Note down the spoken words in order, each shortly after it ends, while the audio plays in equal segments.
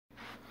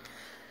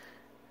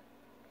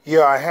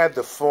Yeah, I had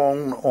the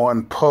phone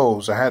on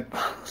pause.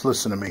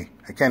 Listen to me,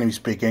 I can't even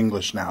speak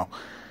English now.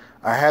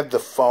 I had the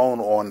phone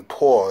on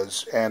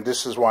pause, and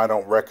this is why I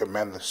don't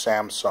recommend the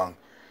Samsung.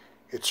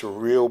 It's a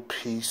real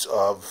piece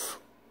of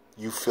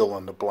you fill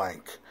in the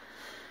blank.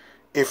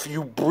 If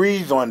you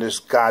breathe on this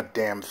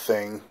goddamn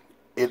thing,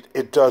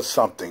 it does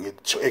something.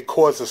 It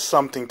causes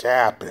something to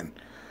happen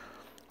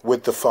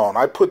with the phone.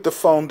 I put the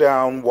phone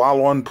down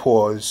while on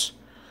pause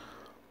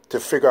to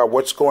figure out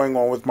what's going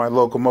on with my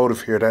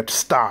locomotive here that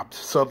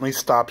suddenly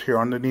stopped here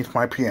underneath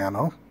my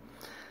piano.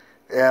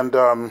 And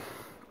when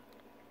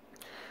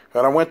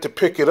I went to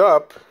pick it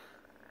up,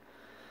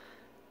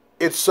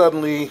 it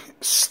suddenly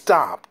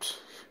stopped.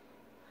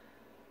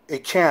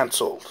 It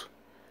canceled.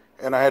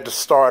 And I had to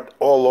start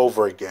all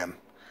over again.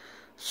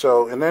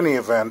 So in any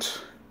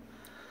event,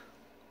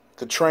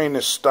 the train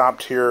is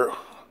stopped here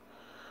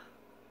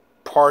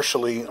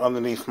partially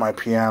underneath my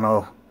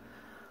piano.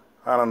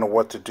 I don't know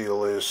what the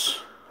deal is.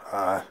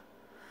 I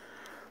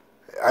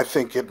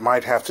think it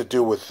might have to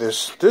do with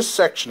this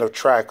section of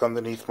track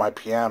underneath my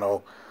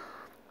piano.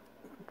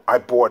 I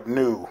bought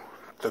new.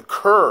 The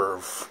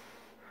curve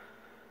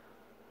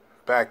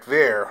back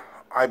there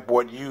I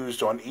bought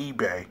used on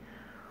eBay,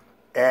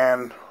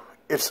 and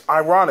it's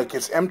ironic.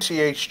 It's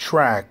MTH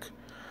track,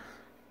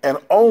 and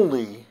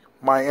only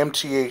my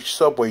MTH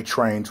subway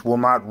trains will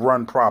not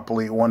run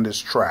properly on this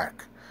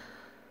track.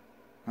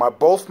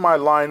 Both my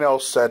Lionel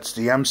sets,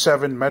 the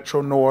M7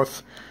 Metro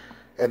North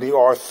and the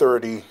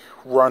R-30,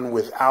 run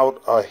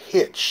without a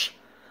hitch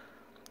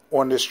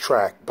on this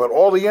track. But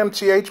all the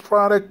MTH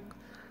product,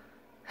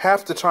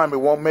 half the time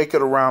it won't make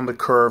it around the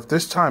curve.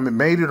 This time it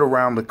made it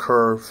around the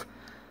curve,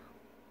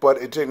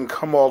 but it didn't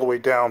come all the way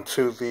down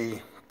to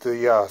the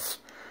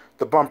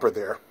bumper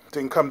there. It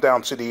didn't come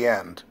down to the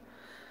end.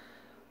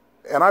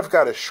 And I've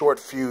got a short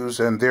fuse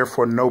and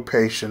therefore no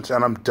patience,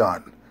 and I'm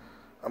done.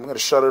 I'm going to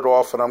shut it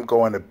off and I'm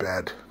going to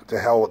bed. To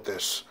hell with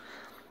this.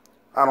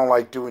 I don't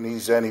like doing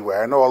these anyway.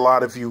 I know a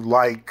lot of you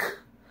like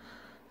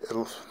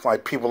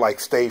people like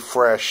Stay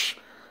Fresh,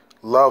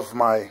 love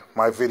my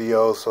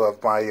videos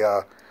of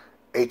my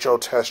HO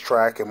test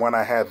track, and when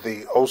I had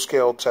the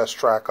O-scale test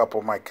track up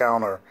on my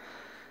counter,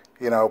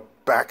 you know,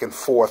 back and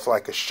forth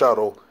like a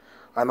shuttle.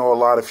 I know a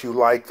lot of you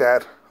like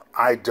that.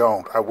 I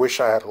don't. I wish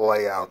I had a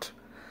layout.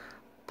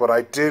 But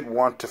I did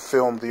want to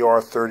film the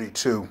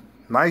R-32.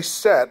 Nice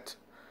set.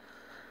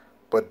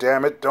 But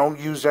damn it, don't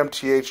use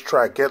MTH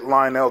track. Get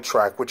Lionel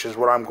track, which is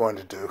what I'm going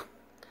to do.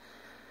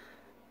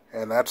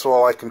 And that's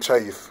all I can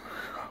tell you.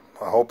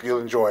 I hope you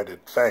enjoyed it.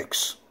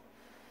 Thanks.